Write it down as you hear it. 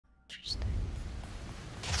Interesting.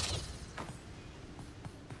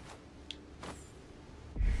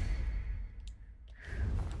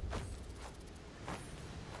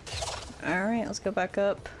 Alright, let's go back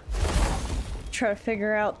up. Try to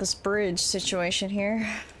figure out this bridge situation here.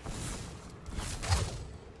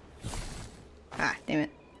 Ah, damn it.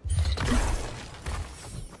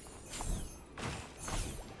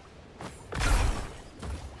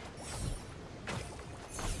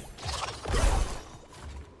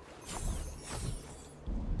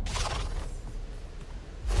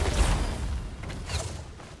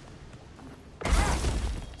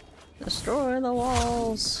 Destroy the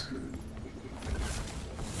walls.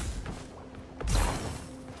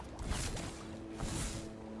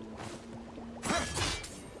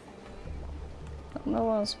 Don't know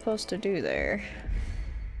what I'm supposed to do there.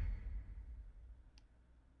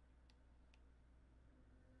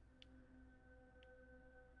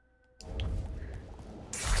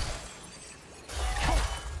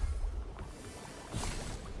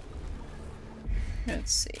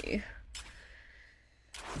 Let's see.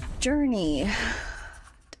 Journey.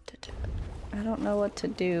 I don't know what to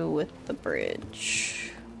do with the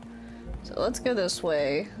bridge. So let's go this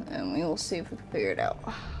way and we will see if we can figure it out.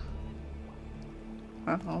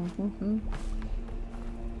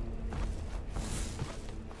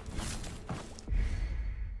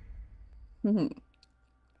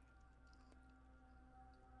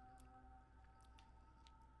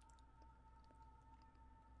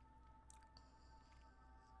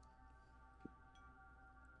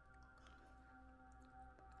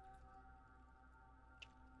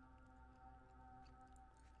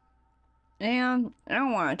 And I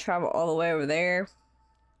don't want to travel all the way over there.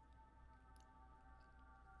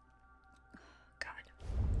 God.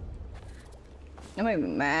 I might be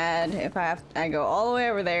mad if I go all the way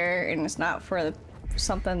over there and it's not for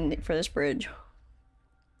something for this bridge.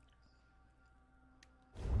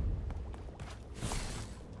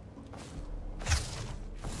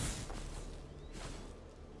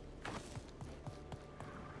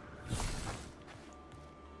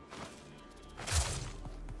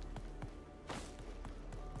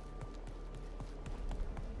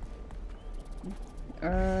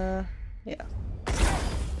 Yeah.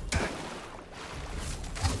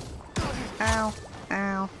 Ow,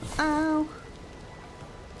 ow, ow.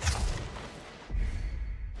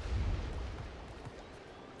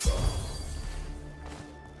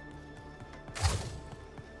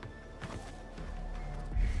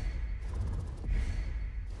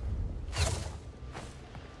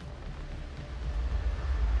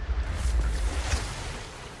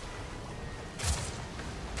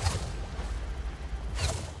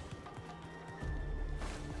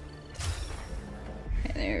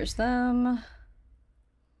 There's them.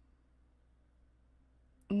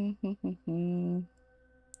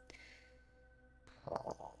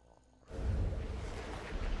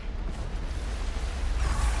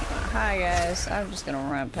 Hi guys, I'm just gonna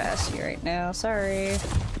run past you right now. Sorry.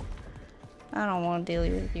 I don't want to deal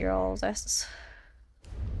with your all's asses.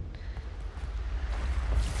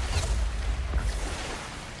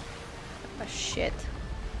 Oh shit.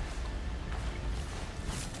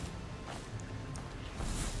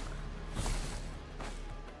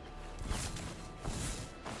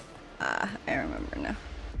 Ah, I remember now.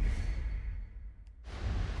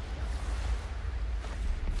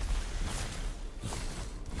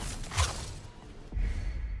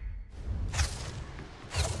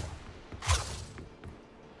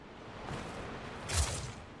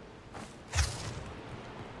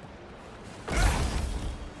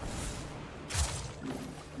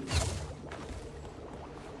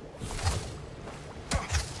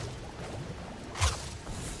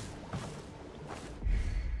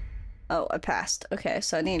 Oh, I passed. Okay,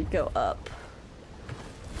 so I need to go up.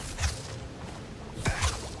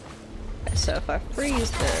 Okay, so if I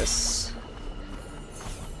freeze this...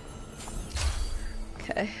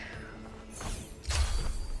 Okay.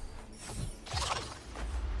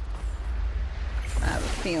 I have a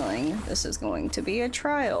feeling this is going to be a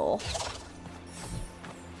trial.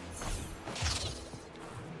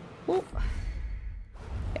 Whoop.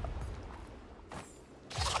 Yep.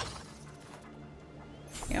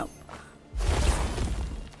 Yep.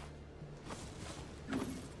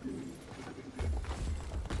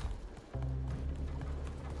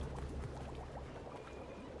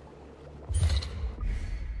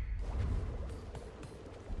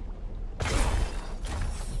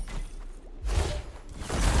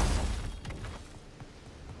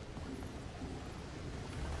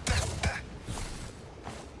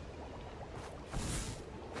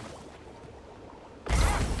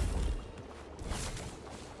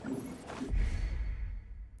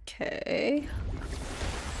 Okay.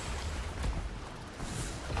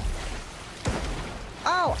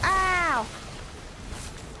 Oh, ow!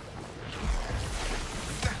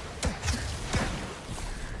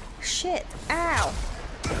 Shit, ow!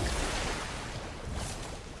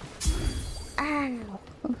 Ow!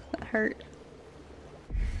 That hurt.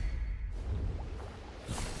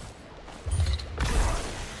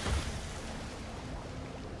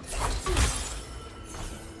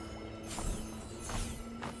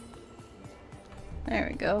 There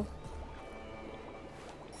we go.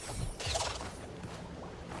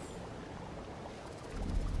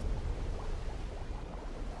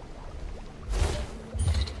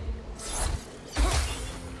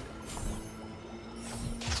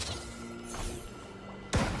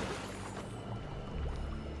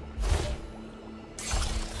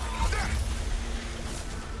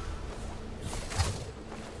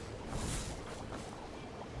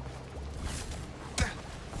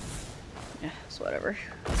 Whatever.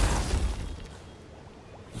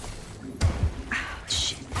 Oh,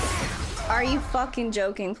 shit. Are you fucking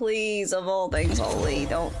joking? Please, of all things, holy,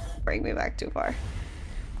 don't bring me back too far.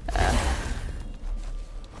 Okay.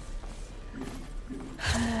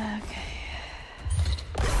 Okay.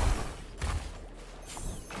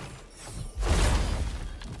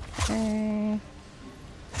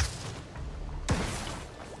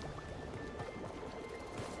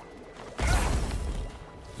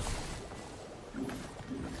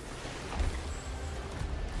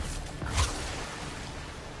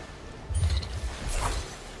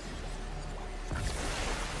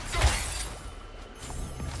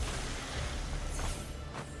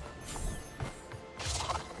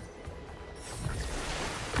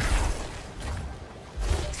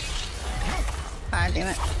 Damn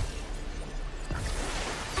it.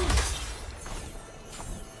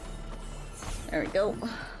 There we go.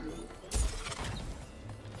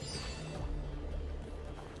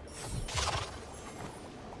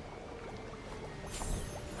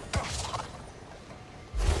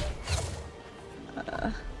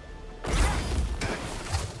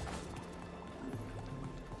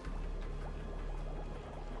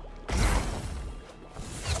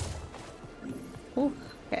 Ooh,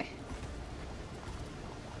 okay.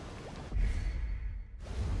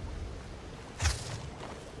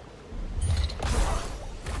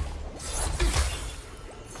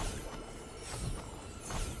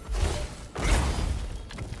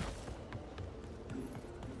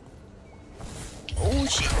 Oh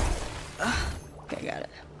shit. Okay, got it.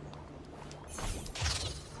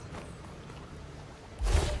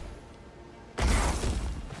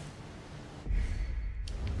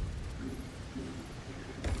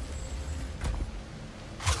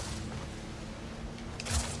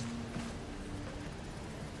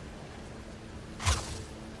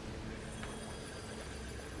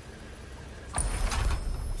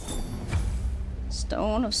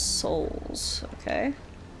 Stone of Souls, okay.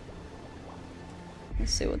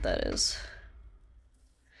 Let's see what that is.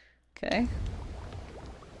 Okay.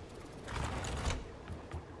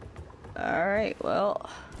 Alright, well.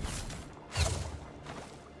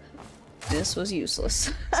 This was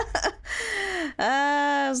useless.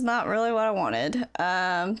 It's not really what I wanted.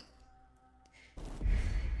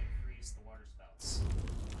 Freeze the water spouts.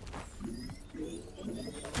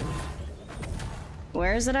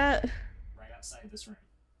 Where is it at? Right outside this room.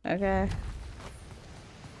 Okay.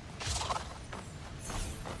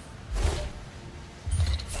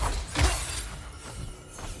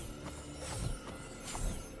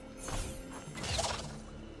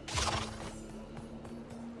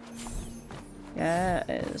 That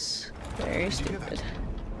is very stupid.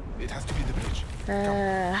 It has to be the bridge.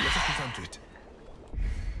 Let us confront it.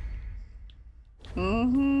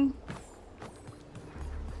 Mm-hmm.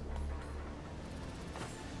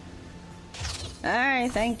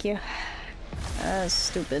 Alright, thank you. That's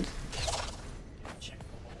stupid. Check the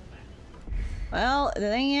whole map. Well, the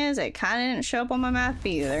thing is, it kind of didn't show up on my map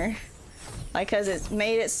either. Like, cause it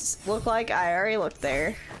made it look like I already looked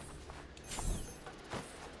there.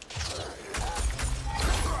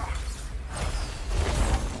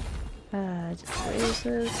 Just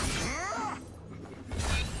wasted.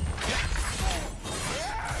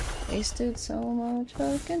 Wasted so much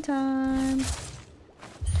fucking time.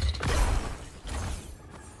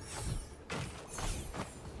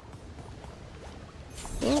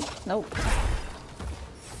 Oop, nope.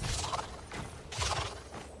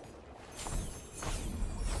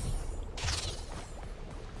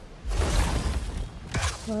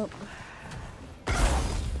 Well.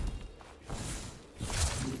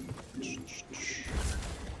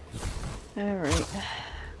 Alright.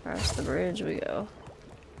 Across the bridge we go.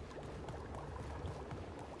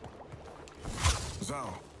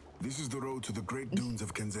 Zhao, this is the road to the great dunes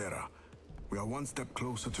of Kenzera. We are one step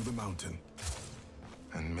closer to the mountain.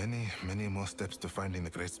 And many, many more steps to finding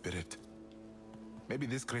the Great Spirit. Maybe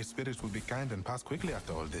this Great Spirit will be kind and pass quickly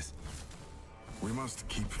after all this. We must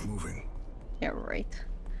keep moving. Yeah, right.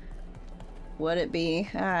 Would it be?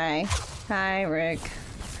 Hi. Hi, Rick.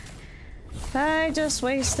 I just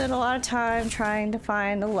wasted a lot of time trying to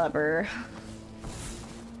find a lever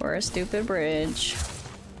for a stupid bridge.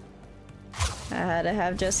 I had to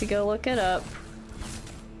have Jesse go look it up.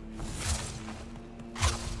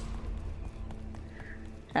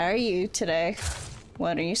 How are you today?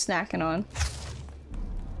 What are you snacking on?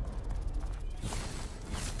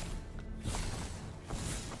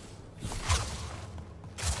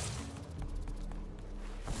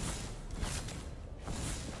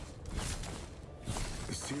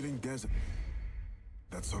 The searing desert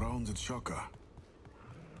that surrounds Ithaca.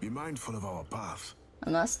 Be mindful of our path.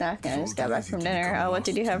 I'm not snacking, I just got back from dinner. Oh, what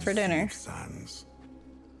did you have for dinner? Sands.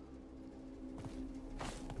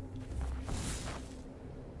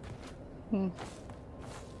 Eh.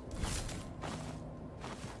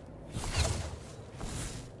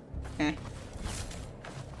 You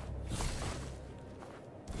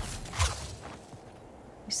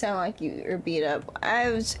sound like you're beat up.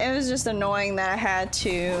 It was just annoying that I had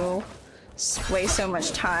to waste so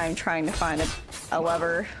much time trying to find a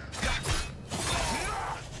lever.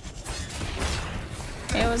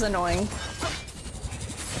 It was annoying.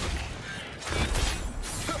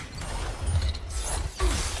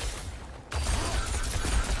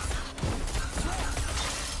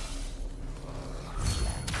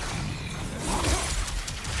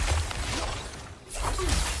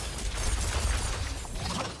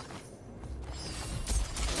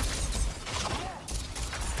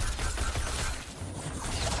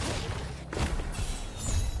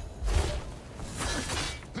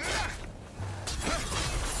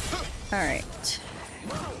 Alright.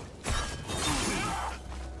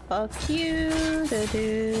 Fuck you,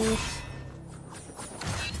 do.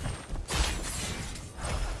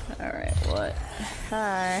 Alright, what?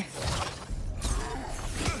 Hi.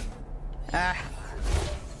 Ah.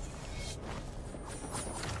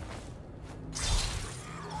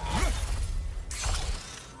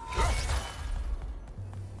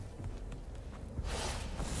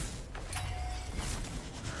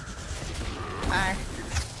 Hi.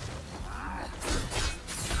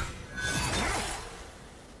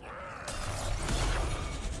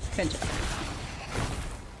 Good job.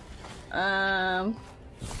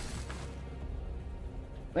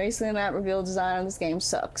 Basically the map reveal design of this game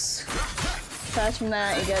sucks. Aside from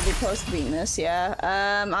that, you gotta be close to beating this, yeah.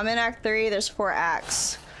 I'm in Act 3, there's 4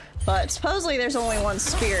 acts. But supposedly there's only one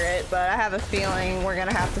spirit, but I have a feeling we're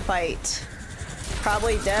gonna have to fight.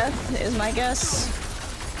 Probably death is my guess.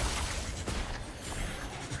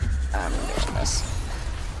 I'm doing this.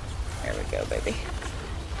 There we go, baby.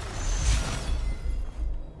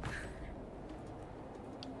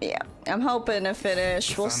 Yeah, I'm hoping to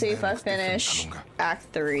finish. We'll see if I finish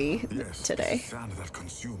Act 3 today. Sand that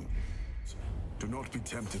consumes. Do not be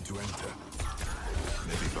tempted to enter.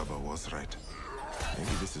 Maybe Baba was right. Maybe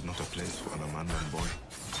this is not a place for an abandoned boy.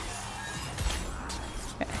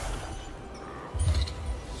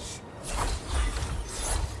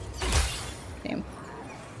 Damn.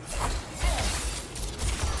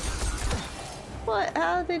 What?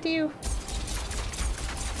 How did you?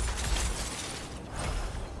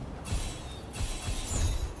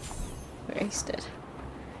 Wasted.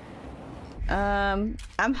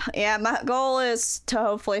 Yeah, my goal is to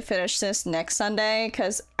hopefully finish this next Sunday,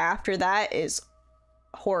 because after that is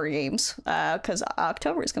horror games, because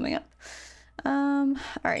October is coming up. All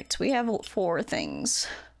right, we have 4 things.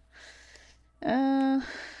 Oh,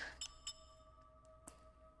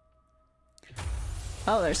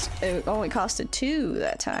 it only costed 2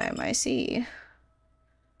 that time. I see.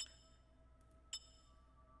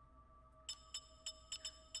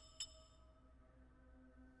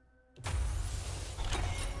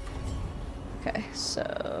 Okay,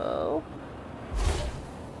 so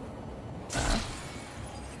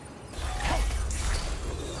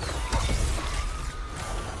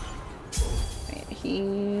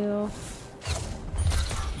heal.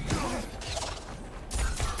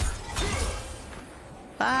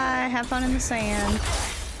 Bye, have fun in the sand.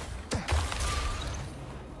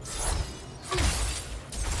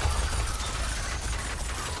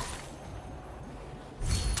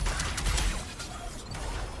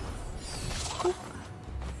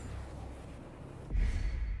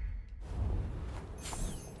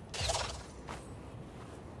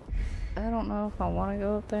 I don't know if I want to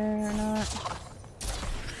go up there or not.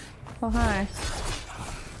 Oh, hi.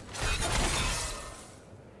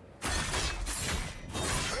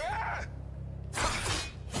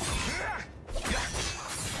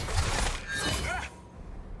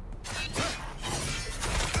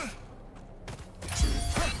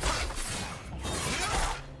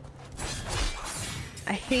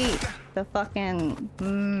 I hate the fucking...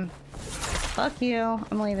 Fuck you.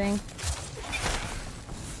 I'm leaving.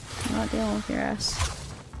 I'm not dealing with your ass.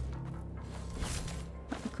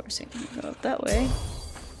 Of course I can go up that way.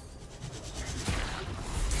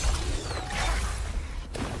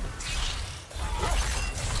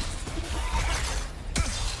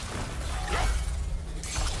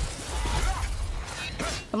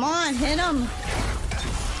 Come on, hit him!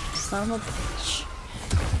 Son of a bitch.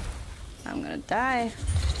 I'm gonna die.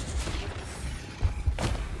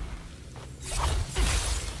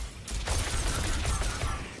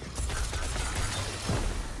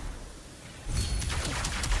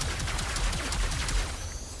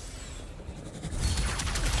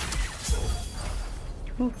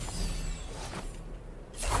 Ooh.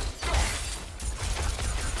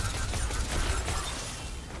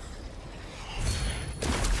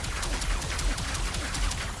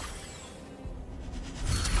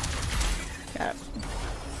 Got it.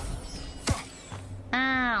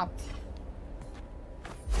 Ow.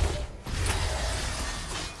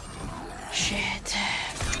 Shit.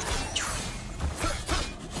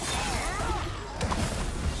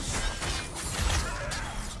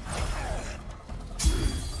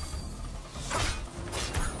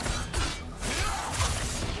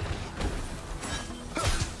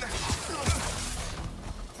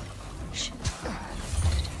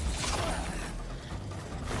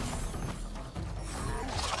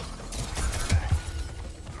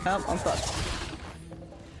 Oh, I'm fucked.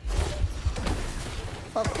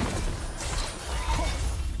 Oh.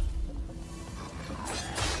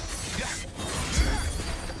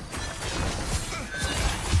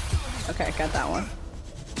 Okay, got that one.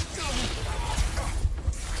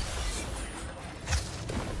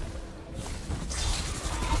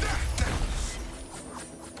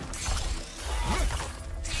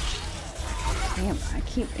 Damn, I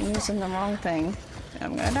keep using the wrong thing.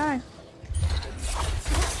 I'm gonna die.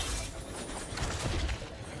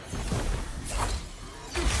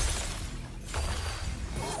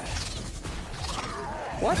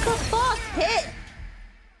 What the fuck? Hit!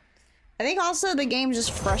 I think also the game's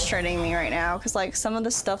just frustrating me right now, because like some of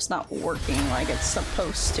the stuff's not working like it's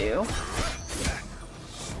supposed to.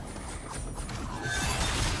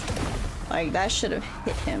 Like that should have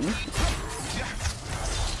hit him.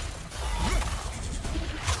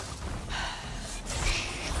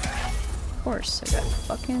 Of course, I got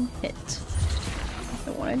fucking hit. I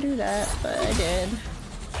don't want to do that, but I did.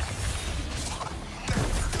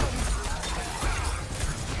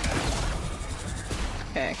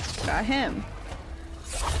 Okay, got him.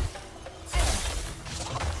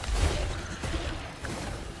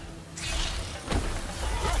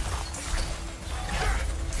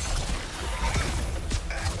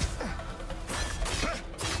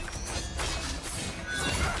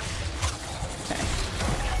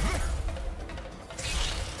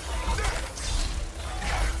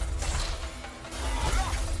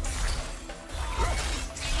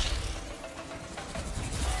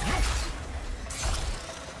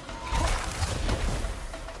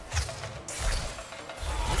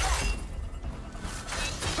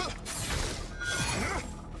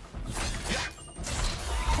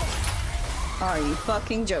 Are you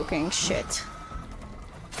fucking joking? Shit.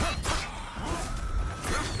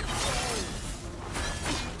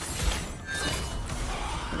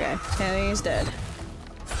 Okay, and he's dead.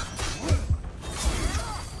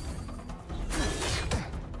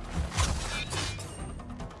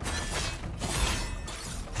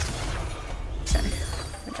 Okay,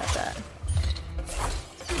 I got that.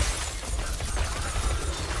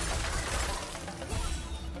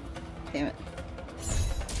 Damn it.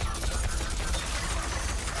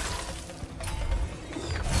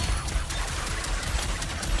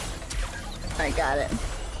 I got it.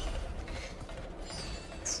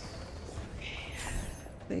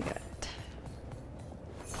 We got it.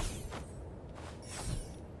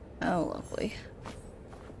 Oh, lovely.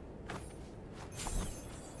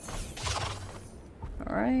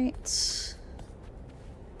 Alright.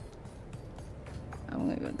 I'm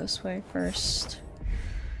gonna go this way first.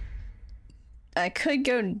 I could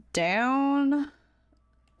go down.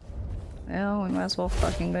 Well, we might as well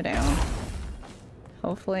fucking go down.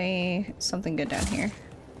 Hopefully, something good down here.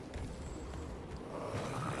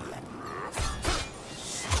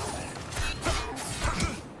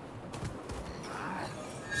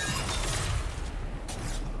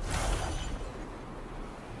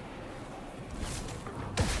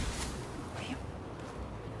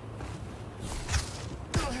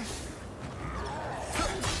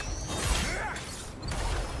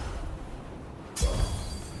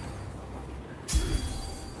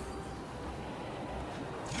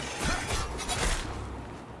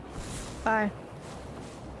 Bye.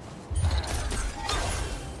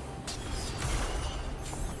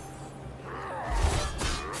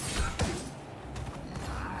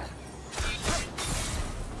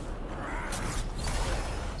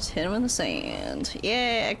 Just hit him in the sand.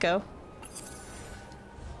 Yeah, Echo.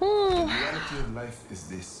 The reality of life is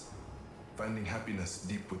this: finding happiness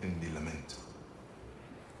deep within the lament.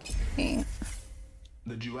 Yeah.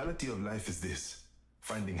 The duality of life is this: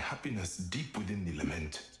 finding happiness deep within the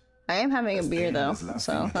lament. I am having a beer though, Pain is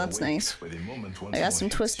so laughing at that's a wake nice. where the moment once I got more some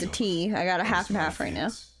hits twisted you. tea. I got a The half and smile half right now.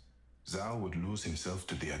 fades. Zhao would lose himself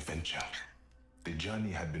to the adventure. The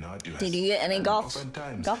journey had been arduous. Did you get any and golfing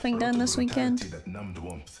brought done a this weekend? brutality that numbed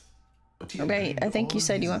warmth. But he had Okay, dreamed I think you all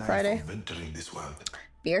said you his went life Friday. of entering this world.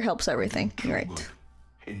 Beer helps everything. You're right. Good.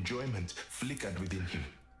 Enjoyment flickered within him,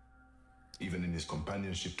 even in his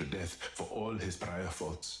companionship to death for all his prior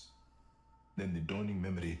faults. Then the dawning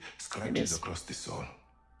memory scratches across the soul.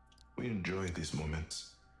 We enjoy these moments.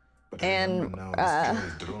 But I And remember now this joy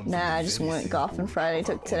is drawn from nah, I the just very went same golfing pool Friday. of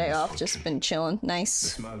Took our today own off. Just misfortune. been chilling. The Nice.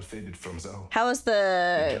 smile faded from Zhao. How was The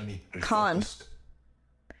the journey con? refocused.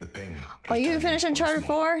 The pain Oh, you returning finished once Uncharted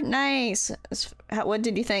more. 4? Nice. What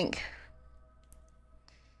did you think?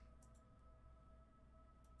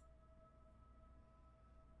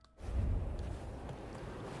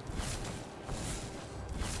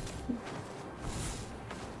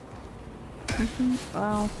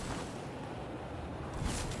 Wow.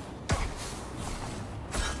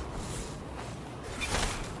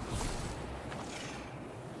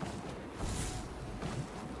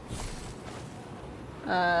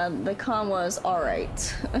 The con was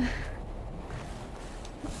alright.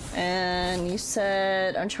 And you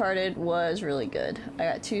said Uncharted was really good. I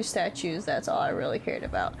got 2 statues, that's all I really cared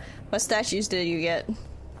about. What statues did you get?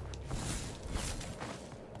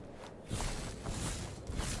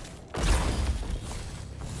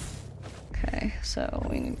 Okay, so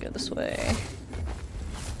we need to go this way.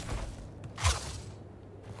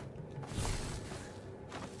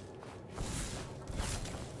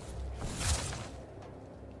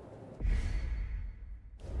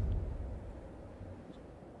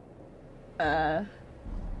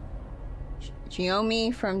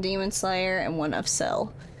 Giomi from Demon Slayer and one of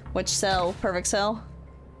Cell. Which Cell? Perfect Cell?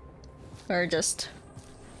 Or just...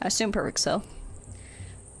 I assume Perfect Cell.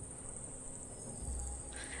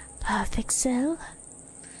 Perfect Cell?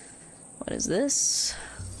 What is this?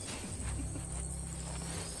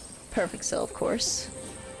 Perfect Cell, of course.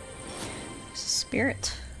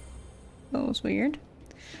 Spirit. That was weird.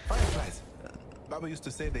 Fireflies. Baba used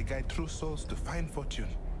to say they guide true souls to find fortune.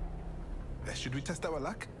 Should we test our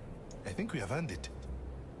luck? I think we have earned it.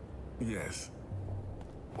 Yes.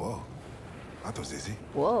 Whoa, that was easy.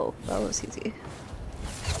 Whoa, that was easy.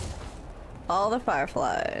 All the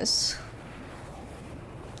fireflies.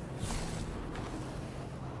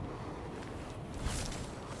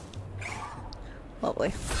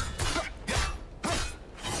 Lovely.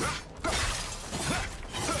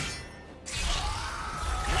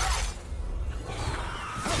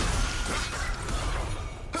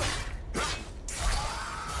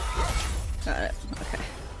 Got it. Okay.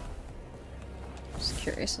 Just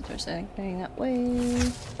curious if there's anything that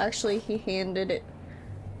way. Actually, he handed it.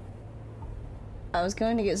 I was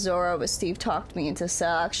going to get Zoro, but Steve talked me into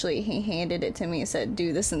Cell. Actually, he handed it to me and said,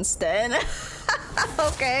 do this instead.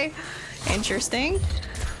 Okay. Interesting.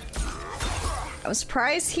 I was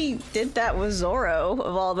surprised he did that with Zoro,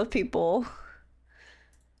 of all the people.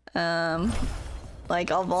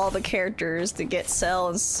 Like, of all the characters to get Cell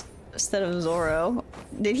instead of Zoro.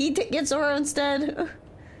 Did he get Zoro instead?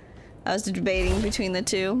 I was debating between the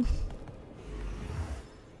two.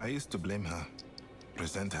 I used to blame her,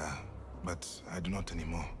 resent her, but I do not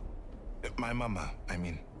anymore. My mama, I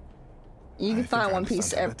mean. You I can think find I One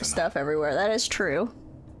Piece understand her better stuff everywhere. That is true.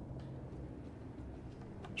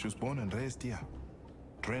 She was born and raised here.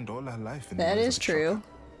 Trained all her life in That the ways is of true. Shaka.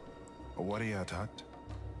 A warrior at heart.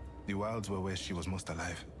 The wilds were where she was most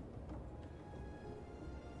alive.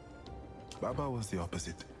 Baba was the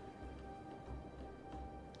opposite.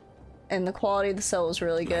 And the quality of the cell was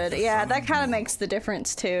really good. Like Yeah, the that kind of sound. makes the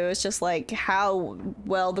difference too. It's just like how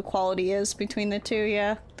well the quality is between the two,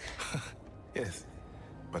 yeah. Yes,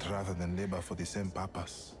 but rather than labor for the same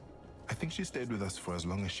purpose, I think she stayed with us for as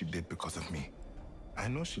long as she did because of me. I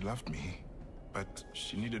know she loved me, but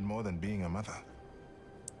she needed more than being a mother.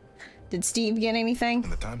 Did Steve get anything?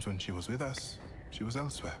 And the times when she was with us, she was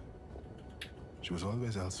elsewhere. She was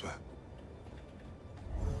always elsewhere.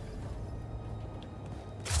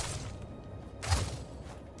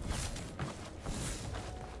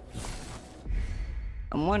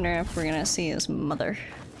 I'm wondering if we're gonna see his mother.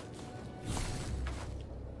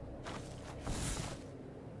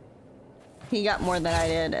 He got more than I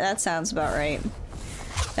did. That sounds about right.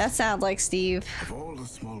 That sounds like Steve. Of all the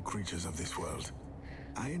small creatures of this world,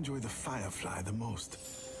 I enjoy the firefly the most.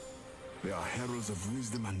 They are heralds of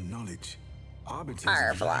wisdom and knowledge. Arbiters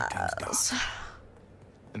of light and Fireflies. dark.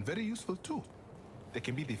 And very useful too. They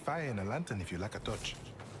can be the fire in a lantern if you lack a torch.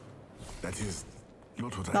 That is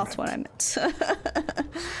not what I Not meant. what I meant.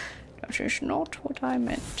 That is not what I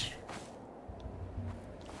meant.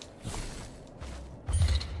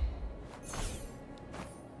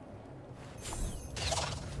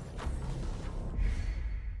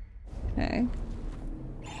 Okay.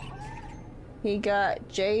 He got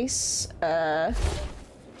Jace,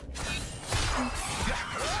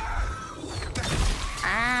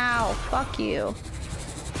 Ow! Fuck you.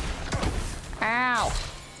 Ow!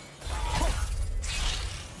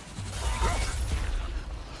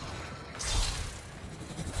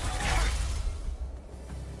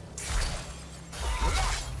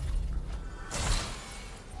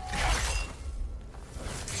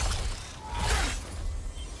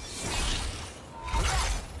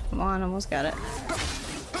 Come on, almost got it.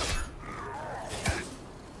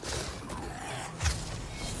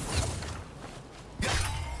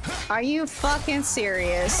 Are you fucking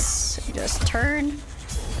serious? Just turn.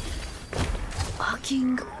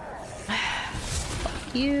 Fucking.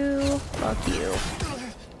 Fuck you. Fuck you.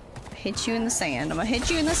 Hit you in the sand. I'm gonna hit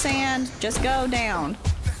you in the sand. Just go down.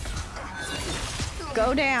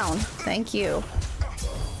 Go down. Thank you.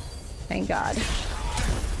 Thank God.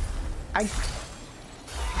 I.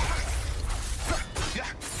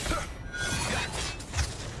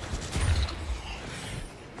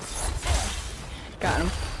 Got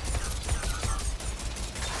him.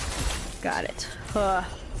 Got it.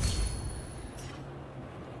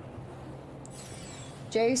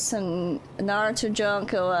 Jason, Naruto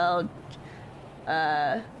Junk, OL,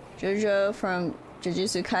 Jojo from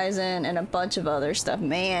Jujutsu Kaisen, and a bunch of other stuff.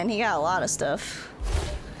 Man, he got a lot of stuff.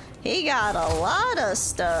 He got a lot of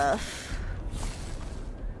stuff.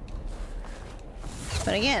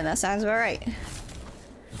 But again, that sounds about right.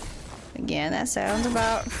 Again, that sounds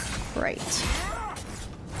about right.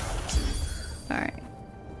 Alright.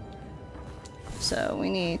 So we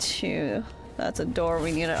need to... That's a door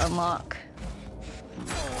we need to unlock.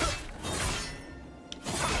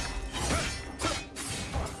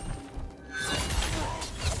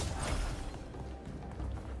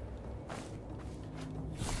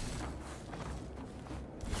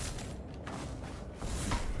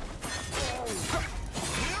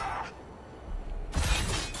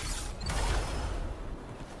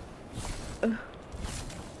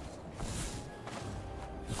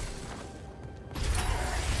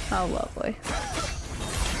 How lovely.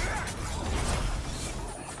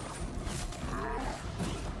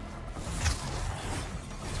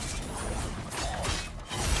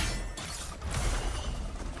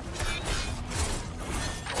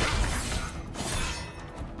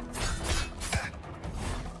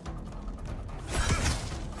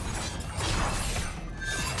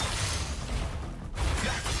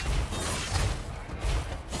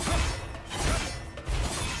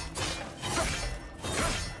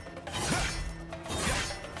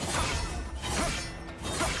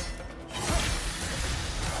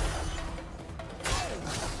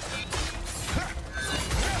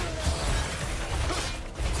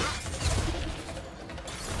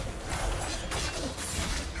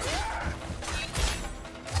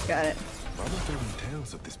 Got it. Father told me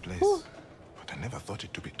tales of this place, but I never thought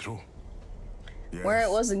it to be true. Yes. Where it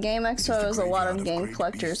was a game It is expo, the it was a lot graveyard of of game great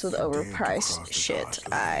collectors with beasts that dared to overpriced cross the shit. vast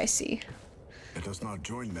land. I see. Let us not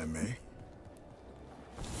join them, eh?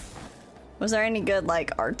 Was there any good,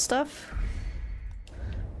 like, art stuff?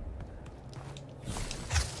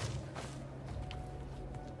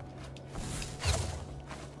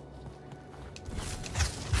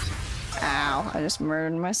 Ow, I just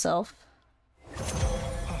murdered myself.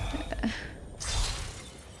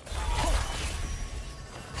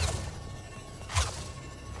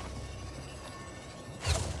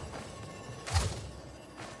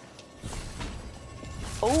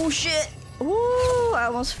 Oh shit! Ooh, I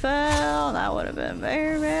almost fell. That would have been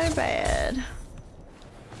very, very bad.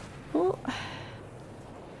 Ooh.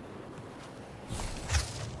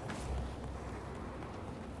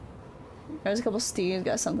 There's a couple Steve's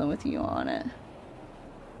got something with you on it.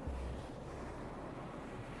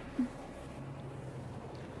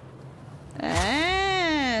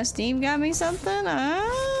 Ah, Steve got me something? Ah.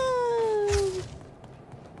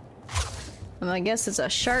 I guess it's a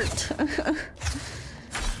shirt.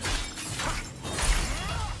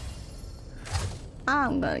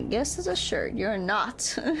 I'm gonna guess it's a shirt. You're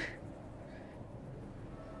not.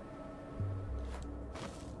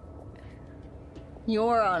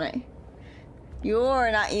 You're on it.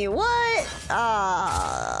 You're not you. What?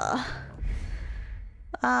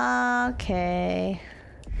 Okay.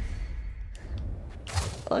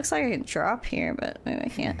 Looks like I can drop here, but maybe I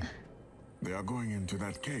can't. They are going into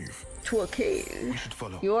that cave. To a cave. We should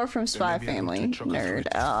follow. You're from Spy There may be a Family, route to truck us through nerd. it.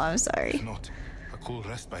 Oh, I'm sorry. If not, a cool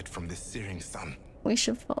respite from this searing sun. We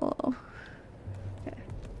should follow. Okay.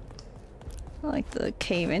 I like the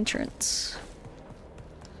cave entrance.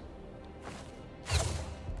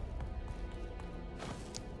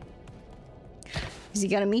 Is he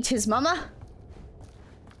gonna meet his mama?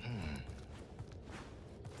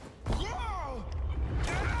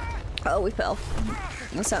 Oh, we fell.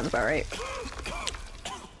 That sounds about right.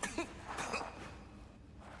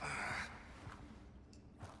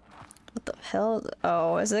 What the hell?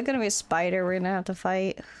 Oh, is it gonna be a spider we're gonna have to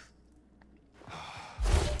fight?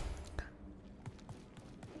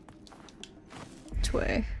 Which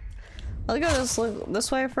way? I'll go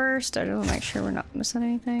this way first. I just want to make sure we're not missing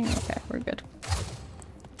anything. Okay, we're good.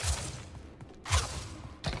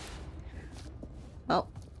 Oh.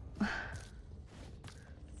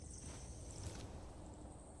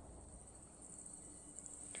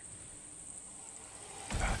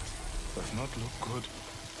 That does not look good.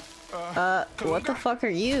 What the fuck are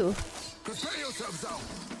you? Prepare yourselves out.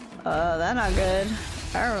 That not good.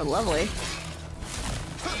 Oh, lovely.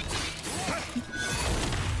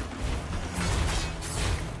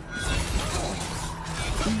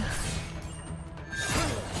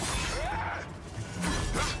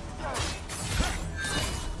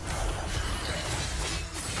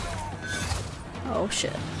 Oh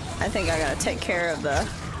shit. I think I gotta take care of the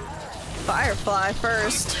firefly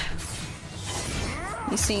first.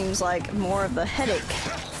 He seems like more of the headache.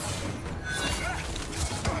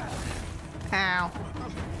 Ow.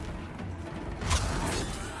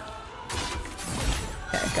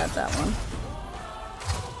 Okay, got that one.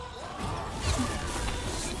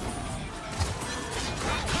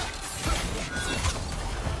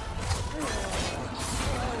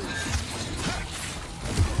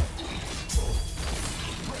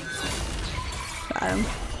 Got him.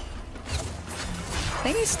 I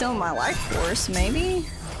think he's still in my life force, maybe?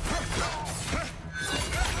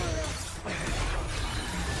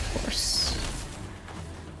 Force.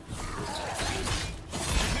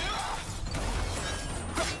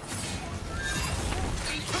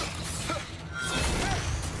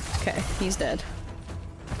 Okay, he's dead.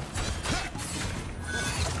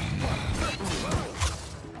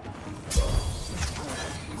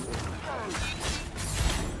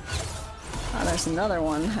 Oh, there's another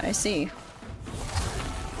one. I see.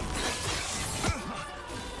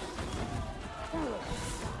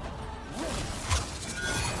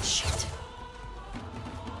 Shit.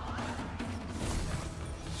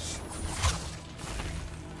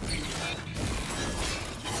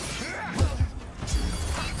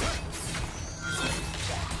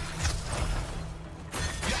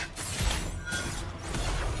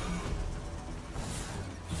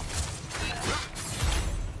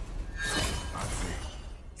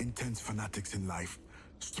 Intense fanatics in life,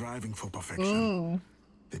 striving for perfection.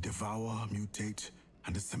 They devour, mutate,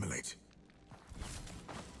 and assimilate.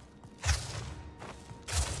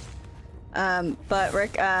 But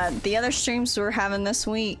Rick, the other streams we're having this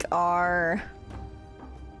week are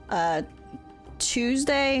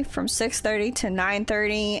Tuesday from 6:30 to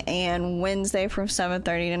 9:30 and Wednesday from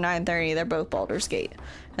 7:30 to 9:30. They're both Baldur's Gate.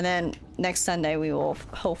 And then next Sunday we will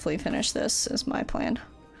hopefully finish this, is my plan.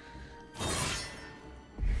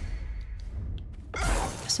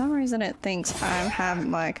 For some reason it thinks I have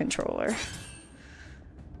my controller.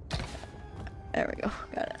 There we go,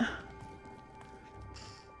 got it.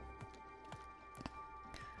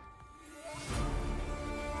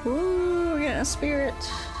 Ooh, we're getting a spirit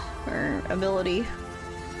or ability.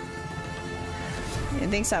 It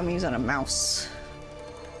thinks I'm using a mouse.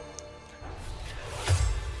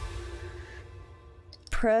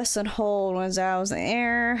 Press and hold when Zao's in the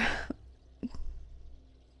air.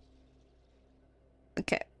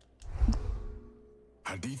 Okay.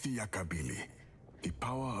 Hadithi Kabili. The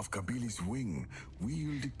power of Kabili's wing,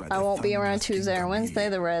 wielded by I the won't be around thunderous King Tuesday or Kabili. Wednesday.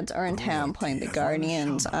 The Reds are in town playing the Royalty as well as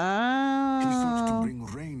Guardians. shaman. He sought to Oh. bring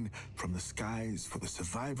rain from the skies for the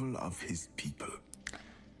survival of his people.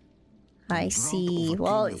 I see.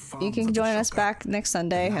 Well, you can join us back next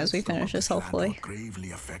Sunday as we finish this, hopefully.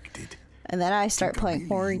 Gravely affected. And then I start playing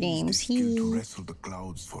horror games. He used his skill to He. wrestle the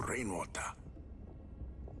clouds for rainwater.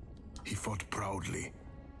 He fought proudly,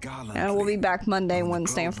 gallantly. And we'll be back Monday, when the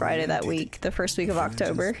Wednesday, and clouds Friday that relented, week, the first week of the villagers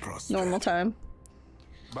October, prospered. normal time.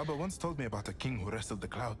 Baba once told me about a king who wrestled the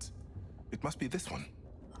clouds. It must be this one.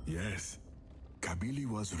 Yes, Kabili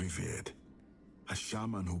was revered. A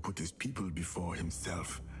shaman who put his people before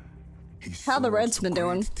himself. He How the soared Reds to been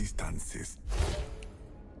doing? great distances,